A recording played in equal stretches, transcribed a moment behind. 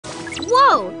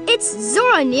Whoa! It's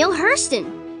Zora Neale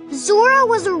Hurston. Zora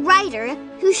was a writer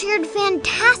who shared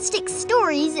fantastic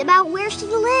stories about where she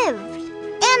lived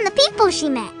and the people she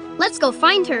met. Let's go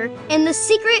find her in the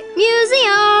secret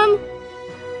museum.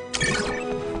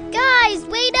 Guys,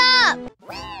 wait up!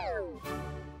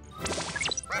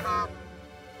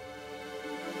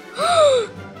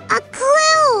 A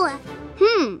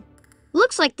clue!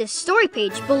 Looks like this story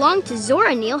page belonged to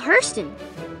Zora Neale Hurston.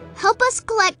 Help us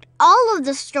collect all of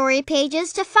the story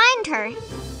pages to find her.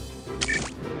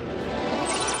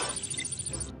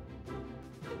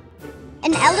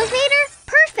 An elevator?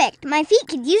 Perfect! My feet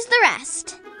could use the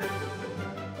rest.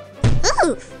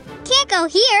 Oof! Can't go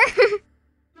here.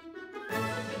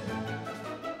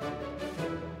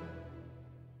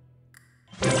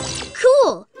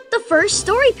 Cool! The first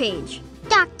story page.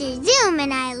 Dr. Zoom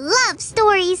and I love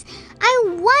stories. I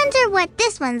wonder what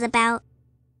this one's about.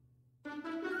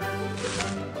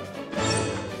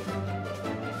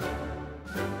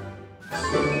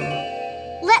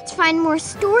 Let's find more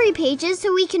story pages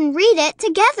so we can read it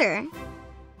together.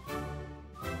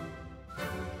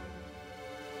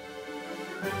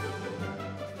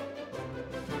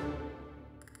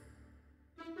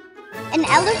 An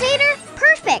elevator?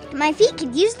 Perfect! My feet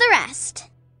could use the rest.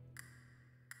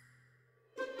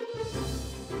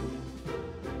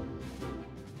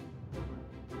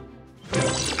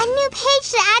 A new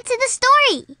page to add to the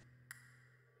story.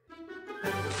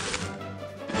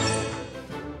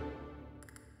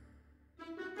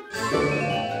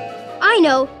 I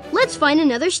know. Let's find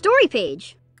another story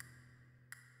page.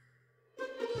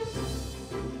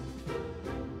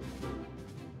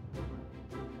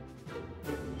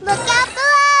 Look out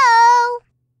below!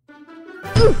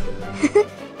 Ooh.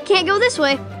 Can't go this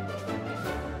way.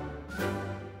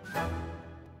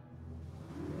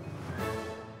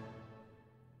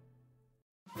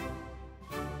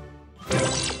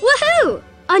 Woohoo!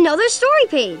 Another story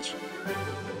page.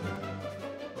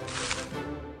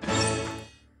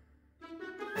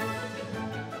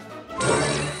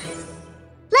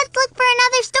 Let's look for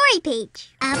another story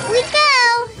page. Up we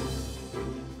go!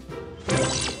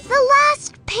 The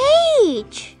last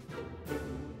page!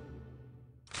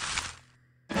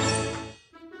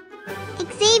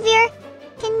 Xavier,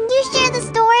 can you share the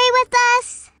story with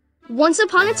us? Once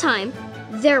upon a time,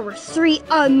 there were 3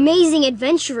 amazing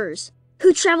adventurers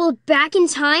who traveled back in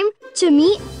time to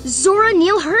meet Zora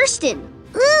Neale Hurston.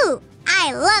 Ooh,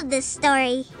 I love this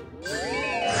story.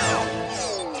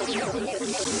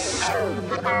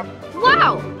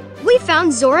 Wow! We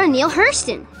found Zora Neale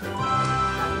Hurston.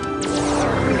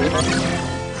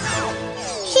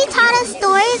 She taught us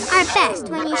stories are best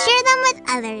when you share them with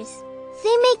others.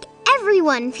 They make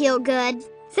everyone feel good.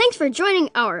 Thanks for joining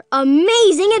our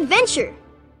amazing adventure.